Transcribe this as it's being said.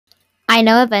I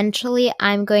know eventually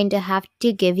I'm going to have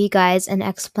to give you guys an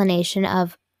explanation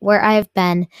of where I've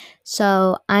been,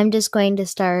 so I'm just going to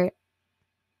start.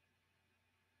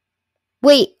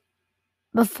 Wait,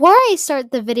 before I start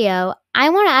the video, I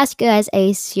want to ask you guys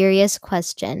a serious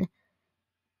question.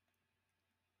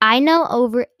 I know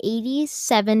over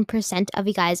 87% of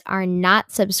you guys are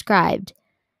not subscribed.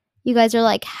 You guys are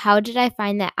like, how did I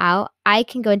find that out? I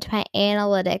can go into my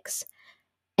analytics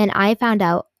and I found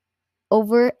out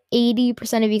over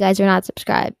 80% of you guys are not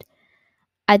subscribed.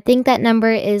 I think that number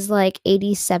is like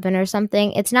 87 or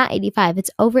something. It's not 85,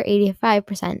 it's over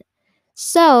 85%.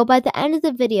 So by the end of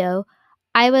the video,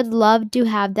 I would love to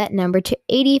have that number to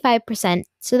 85%.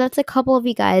 So that's a couple of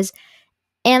you guys.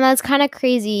 And that's kind of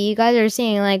crazy. You guys are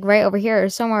seeing like right over here or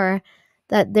somewhere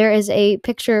that there is a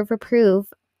picture for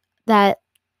proof that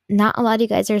not a lot of you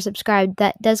guys are subscribed.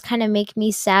 That does kind of make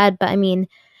me sad. But I mean,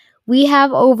 we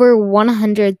have over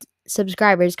 100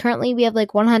 subscribers. Currently, we have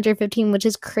like 115, which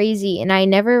is crazy. And I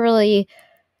never really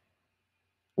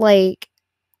like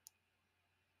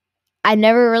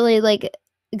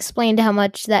explained how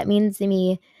much that means to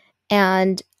me.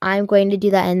 And I'm going to do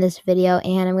that in this video.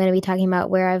 And I'm going to be talking about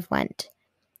where I've went.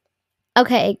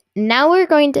 Okay, now we're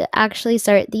going to actually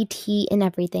start the tea and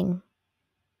everything.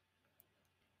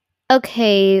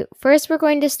 Okay, first we're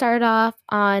going to start off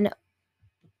on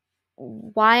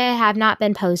why I have not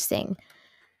been posting.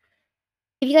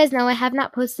 If you guys know, I have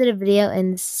not posted a video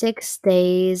in 6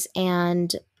 days,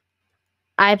 and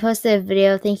I posted a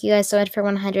video, thank you guys so much for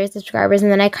 100 subscribers,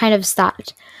 and then I kind of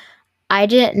stopped. I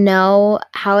didn't know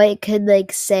how I could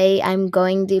like say I'm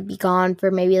going to be gone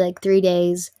for maybe like 3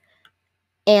 days.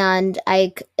 And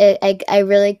I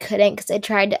really couldn't because I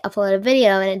tried to upload a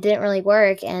video and it didn't really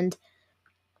work, and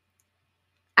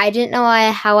I didn't know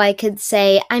how I could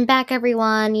say I'm back,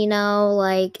 everyone. You know,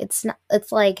 like it's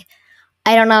like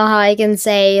I don't know how I can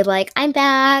say like I'm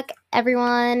back,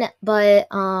 everyone. But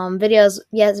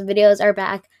videos are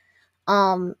back.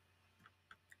 I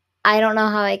don't know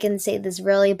how I can say this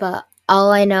really, but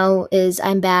all I know is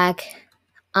I'm back.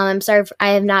 I'm sorry I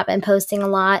have not been posting a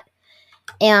lot.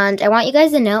 And I want you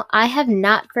guys to know I have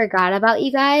not forgot about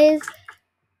you guys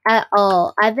at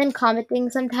all. I've been commenting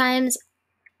sometimes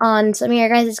on some of your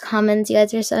guys' comments. You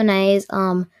guys are so nice.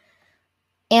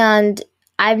 And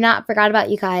I've not forgot about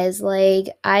you guys. Like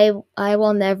I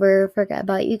will never forget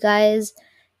about you guys.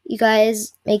 You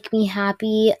guys make me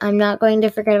happy. I'm not going to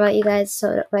forget about you guys.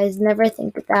 So you guys never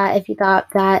think that if you thought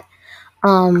that.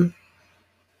 I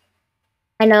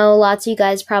know lots of you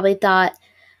guys probably thought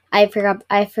I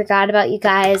forgot about you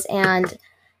guys and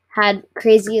had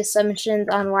crazy assumptions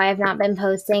on why I've not been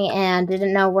posting and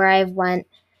didn't know where I've went.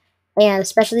 And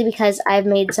especially because I've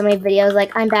made so many videos,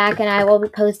 like I'm back and I will be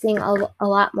posting a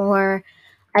lot more.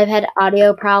 I've had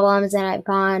audio problems and I've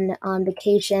gone on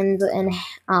vacations and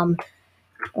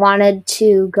wanted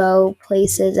to go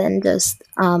places and just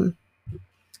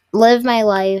live my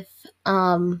life.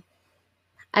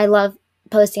 I love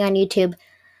posting on YouTube.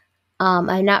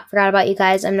 I've not forgot about you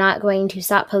guys. I'm not going to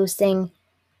stop posting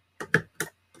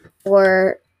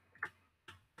for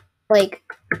like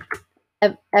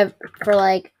for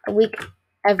like a week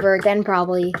ever again,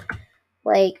 probably.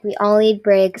 Like, we all need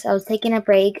breaks. I was taking a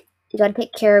break. You gotta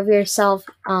take care of yourself.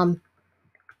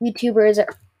 YouTubers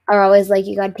are always like,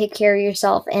 you gotta take care of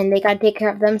yourself, and they gotta take care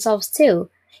of themselves too.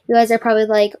 You guys are probably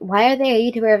like, why are they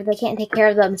a YouTuber if they can't take care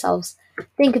of themselves?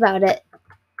 Think about it.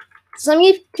 Some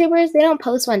YouTubers, they don't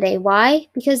post one day. Why?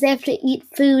 Because they have to eat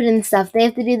food and stuff. They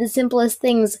have to do the simplest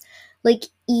things, like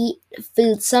eat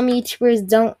food. Some YouTubers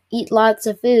don't eat lots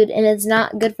of food, and it's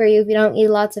not good for you if you don't eat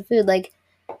lots of food. Like,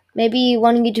 maybe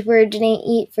one YouTuber didn't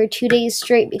eat for 2 days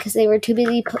straight because they were too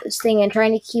busy posting and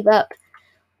trying to keep up.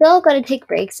 We all gotta take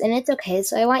breaks, and it's okay.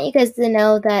 So I want you guys to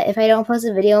know that if I don't post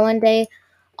a video one day,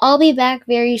 I'll be back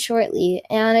very shortly.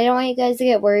 And I don't want you guys to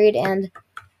get worried, and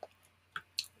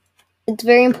it's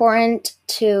very important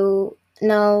to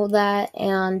know that,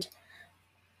 and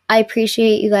I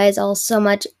appreciate you guys all so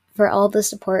much for all the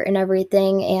support and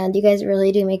everything, and you guys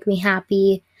really do make me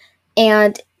happy.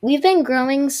 And we've been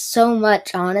growing so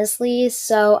much, honestly,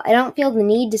 so I don't feel the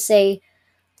need to say,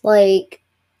 like,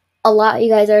 a lot of you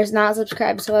guys are not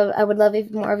subscribed, so I would love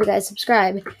if more of you guys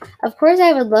subscribe. Of course,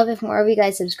 I would love if more of you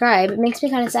guys subscribe. It makes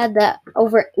me kind of sad that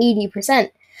over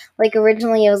 80%. Like,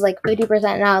 originally it was like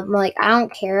 50%, now I'm like, I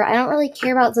don't care. I don't really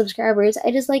care about subscribers.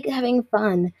 I just like having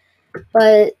fun.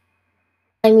 But,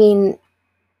 I mean,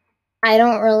 I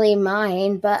don't really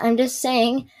mind, but I'm just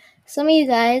saying, some of you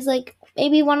guys, like,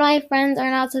 maybe one of my friends are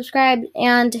not subscribed,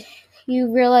 and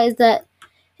you realize that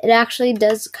it actually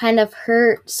does kind of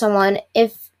hurt someone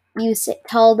if you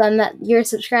tell them that you're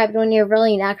subscribed when you're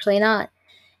really actually not.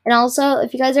 And also,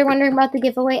 if you guys are wondering about the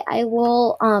giveaway, I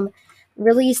will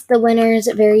release the winners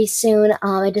very soon.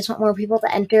 I just want more people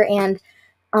to enter, and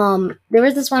there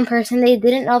was this one person, they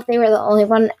didn't know if they were the only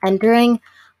one entering.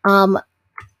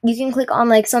 You can click on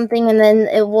like something and then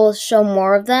it will show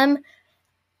more of them,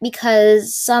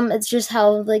 because some, it's just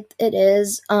how like it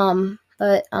is.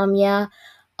 Yeah.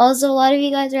 Also, a lot of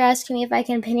you guys are asking me if I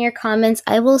can pin your comments.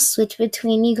 I will switch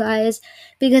between you guys,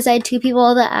 because I had two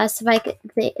people that asked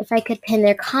if I could pin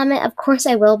their comment. Of course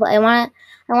I will, but I want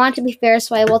it to be fair,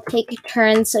 so I will take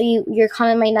turns. So your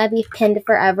comment might not be pinned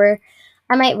forever.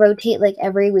 I might rotate like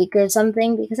every week or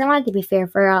something, because I want it to be fair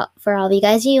for all of you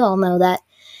guys. You all know that.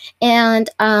 And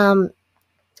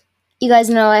you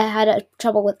guys know I had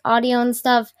trouble with audio and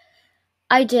stuff.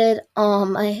 I did.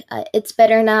 It's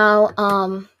better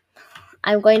now.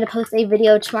 I'm going to post a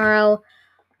video tomorrow.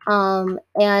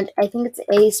 And I think it's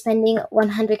a spending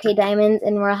 100k diamonds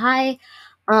in Royal High.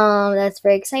 That's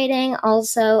very exciting.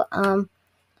 Also, I'm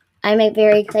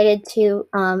very excited to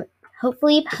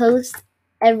hopefully post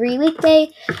every weekday.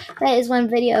 That is one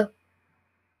video,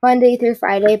 Monday through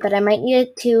Friday, but I might need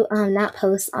it to not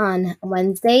post on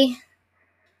Wednesday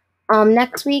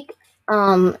next week.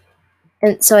 And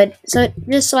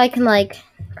just so I can like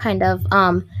kind of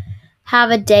have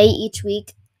a day each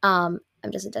week. I'm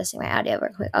just adjusting my audio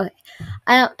real quick. Okay.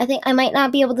 I think I might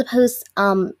not be able to post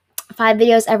 5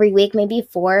 videos every week, maybe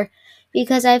 4,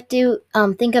 because I have to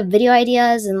think of video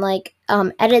ideas and like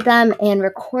edit them and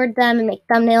record them and make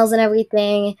thumbnails and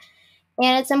everything.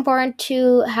 And it's important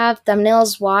to have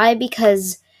thumbnails. Why?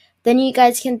 Because then you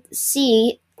guys can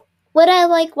see what I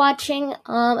like watching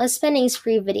a spending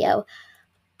spree video.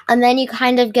 And then you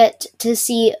kind of get to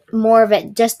see more of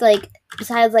it, just like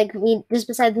besides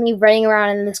me running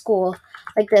around in the school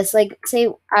like this. Like, say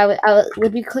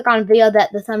would you click on a video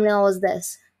that the thumbnail was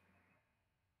this?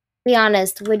 Be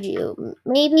honest, would you?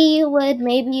 Maybe you would,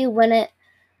 maybe you wouldn't.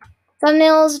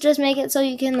 Thumbnails just make it so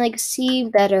you can like see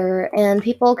better, and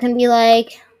people can be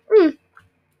like,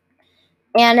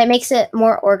 and it makes it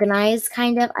more organized,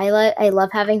 kind of. I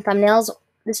love having thumbnails.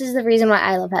 This is the reason why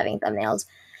I love having thumbnails.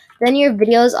 Then your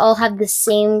videos all have the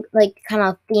same like kind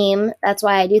of theme. That's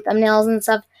why I do thumbnails and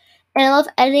stuff. And I love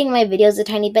editing my videos a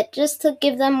tiny bit just to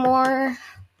give them more,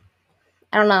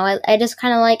 I don't know, I just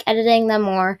kind of like editing them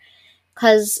more,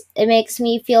 because it makes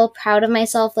me feel proud of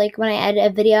myself. Like when I edit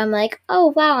a video, I'm like, oh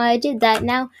wow, I did that.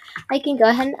 Now I can go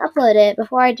ahead and upload it.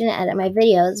 Before I didn't edit my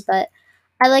videos, but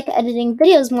I like editing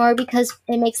videos more because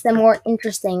it makes them more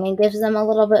interesting and gives them a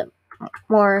little bit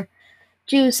more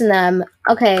juice in them.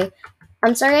 Okay.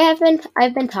 I'm sorry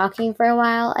I've been talking for a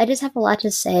while. I just have a lot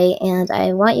to say, and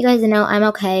I want you guys to know I'm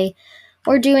okay.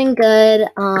 We're doing good.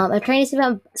 I'm trying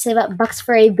to save up bucks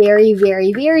for a very,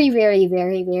 very, very, very,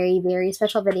 very, very, very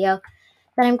special video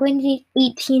that I'm going to need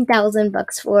 18,000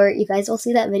 bucks for. You guys will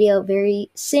see that video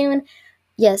very soon.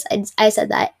 Yes, I said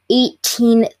that.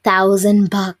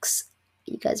 18,000 bucks.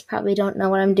 You guys probably don't know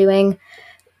what I'm doing.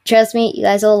 Trust me, you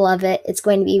guys will love it. It's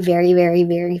going to be very, very,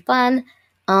 very fun.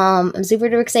 I'm super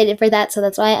excited for that, so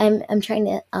that's why I'm trying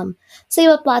to save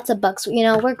up lots of bucks. You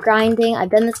know, we're grinding. I've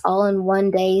done this all in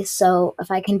one day, so if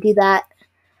I can do that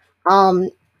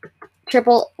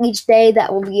triple each day,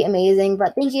 that will be amazing.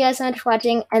 But thank you guys so much for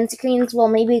watching. End screens will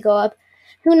maybe go up.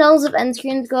 Who knows if end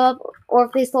screens go up or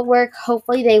if they still work?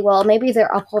 Hopefully they will. Maybe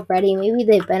they're up already. Maybe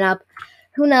they've been up.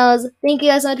 Who knows? Thank you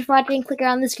guys so much for watching. Click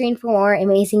around the screen for more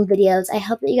amazing videos. I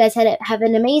hope that you guys have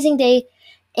an amazing day.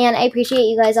 And I appreciate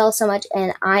you guys all so much,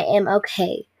 and I am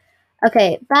okay.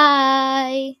 Okay,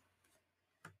 bye!